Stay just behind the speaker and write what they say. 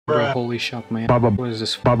Bro, holy shock, man. What is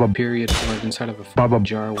this period blood inside of a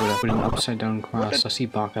jar with an upside down cross? I see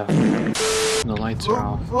Baka. The lights are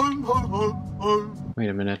off. Wait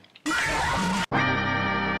a minute.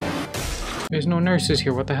 There's no nurses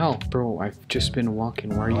here, what the hell? Bro, I've just been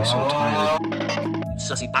walking, why are you so tired?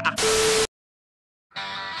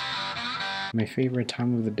 My favorite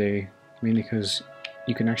time of the day, mainly because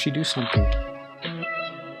you can actually do something,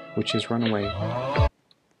 which is run away.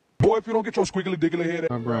 Boy, if you don't get your squiggly diggly head.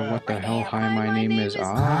 Oh, bro, what the hell? Hi, my name is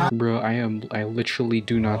Bro, I literally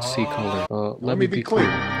do not see color. Let me be clear.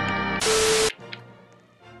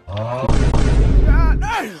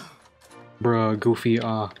 Bro, Goofy,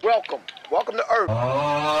 Welcome to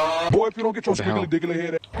Earth. Boy, if you don't get your squiggly diggly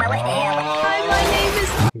head. Hi, my name is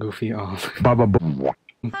Goofy,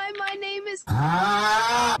 Hi, my name is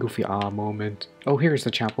Goofy, moment. Oh, here's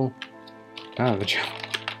the chapel. Ah, the chapel.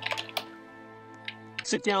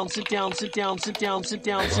 Sit down, sit down, sit down, sit down, sit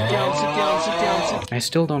down, sit down, sit down, sit down, sit down. I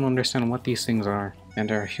still don't understand what these things are,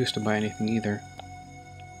 and I refuse to buy anything either.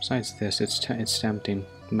 Besides this, it's tempting.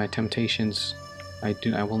 My temptations, I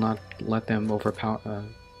will not let them overpower.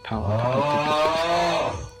 And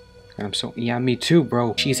I'm so me too,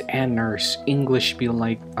 bro. She's a nurse. English be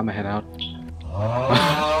like, I'ma head out.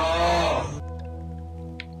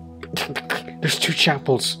 There's two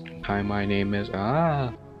chapels. Hi, my name is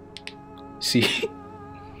See.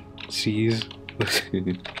 Sees.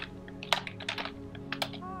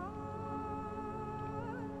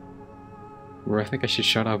 Bro, I think I should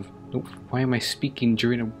shut up. Why am I speaking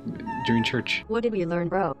during church? What did we learn,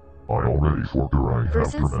 bro? I already forgot I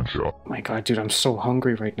have dementia. Oh my god, dude, I'm so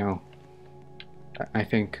hungry right now. I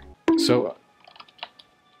think. So...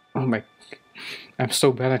 Oh my... I'm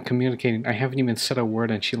so bad at communicating. I haven't even said a word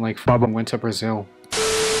and she like went to Brazil.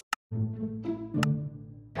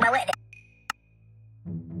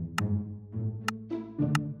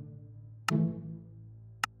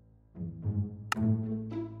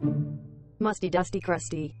 Musty, dusty,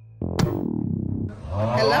 crusty.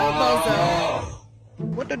 Hello, Bozo.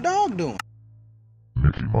 What the dog doing?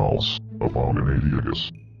 Mickey Mouse,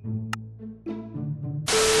 Abominatius.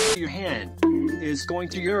 Your hand is going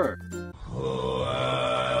to your...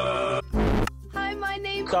 Hi, my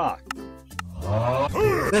name is Doc.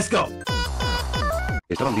 Let's go.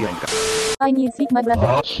 I need sleep, my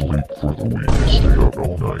brother. Sleep for the weak, stay up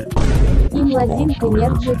all night. In лазинку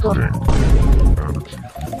мертвяков.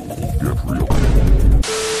 Get real.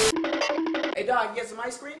 Hey, dog, get some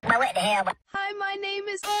ice cream? Hi, my name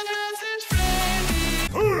is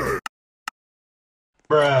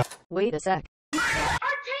Bruh. Wait a sec.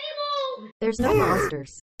 There's no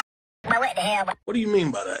monsters. What do you mean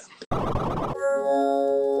by that?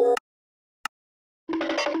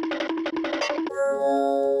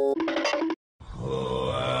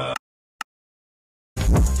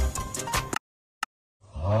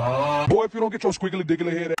 Boy, if you don't get your squiggly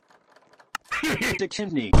diggly head. Dick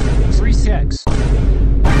chimney. Free sex.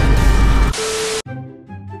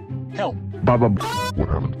 Help. What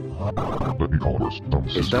happened? Let me call her.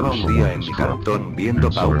 Estaba un día en mi cartón viendo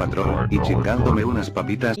Pau Patrol y chingándome unas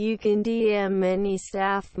papitas. You can DM any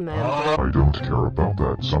staff member. I don't care about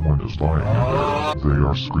that. Someone is lying in there. They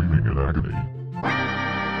are screaming in agony.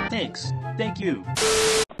 Thanks. Thank you.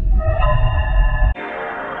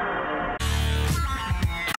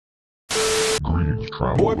 Greetings,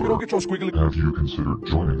 traveler. Boy, if you don't get your squiggly... Have you considered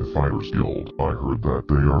joining the Fighters Guild? I heard that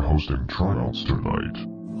they are hosting tryouts tonight.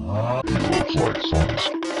 He looks like sons.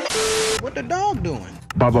 What the dog doing?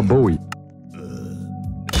 Baba Bowie.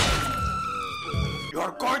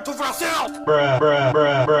 You're going to Brazil! Bruh.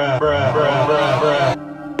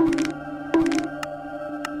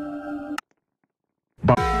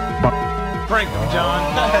 Prank him, John.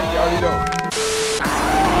 You already know.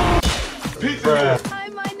 Bruh. Hi,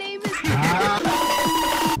 my name is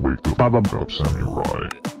Wake the Baba up, Samurai.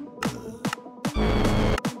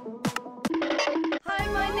 Hi,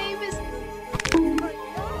 my name is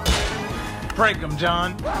Prank him,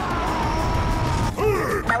 John.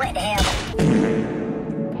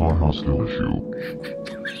 Hot hostile issue.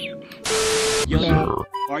 Yo,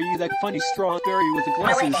 are you that funny strawberry with the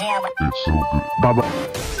glasses? It's so good. Baba.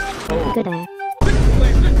 Good day.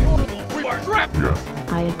 Yeah.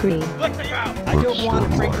 I agree. I don't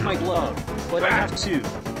want to break my glove, but I have to.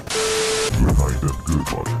 Good night and good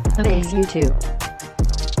luck. Thanks, you too.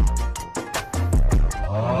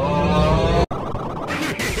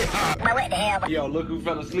 Yo, look who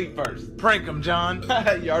fell asleep first. Prank him, John.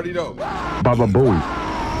 You already know. Baba Bowie.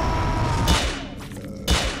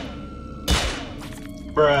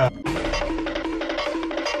 Bruh.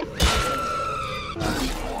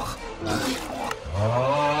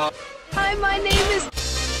 Hi, my name is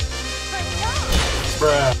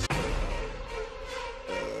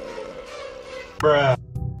Bruh.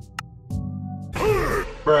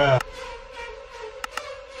 Bruh.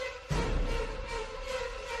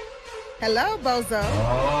 Hello, Bozo.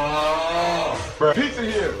 Bruh. Pizza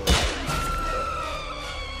here.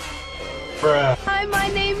 Bruh. Hi, my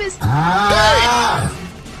name is. Bruh.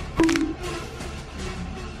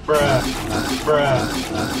 Bruh.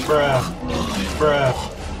 Bruh. Bruh.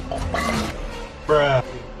 Bruh.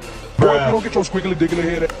 Bruh. Don't get your squiggly diggly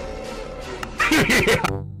head.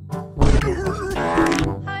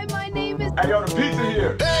 Hi, my name is. I got a pizza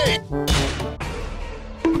here.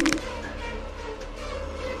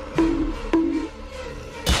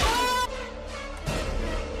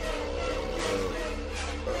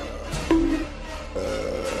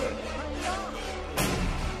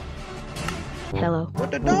 Hello. What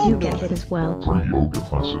the Did dog you doing? get hit as well? Free yoga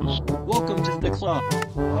classes. Welcome to the club.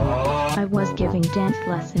 I was giving dance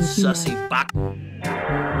lessons, you know. Sussy bop.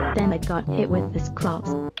 Then I got hit with this cross.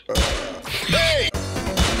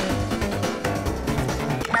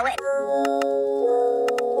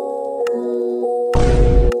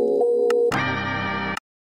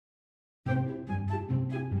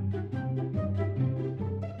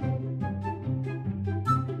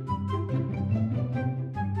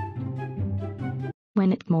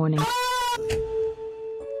 When it's morning.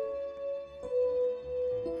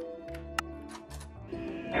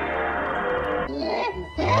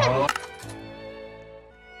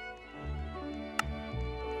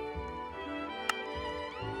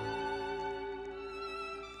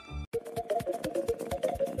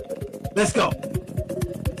 Let's go.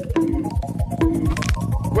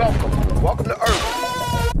 Welcome to Earth.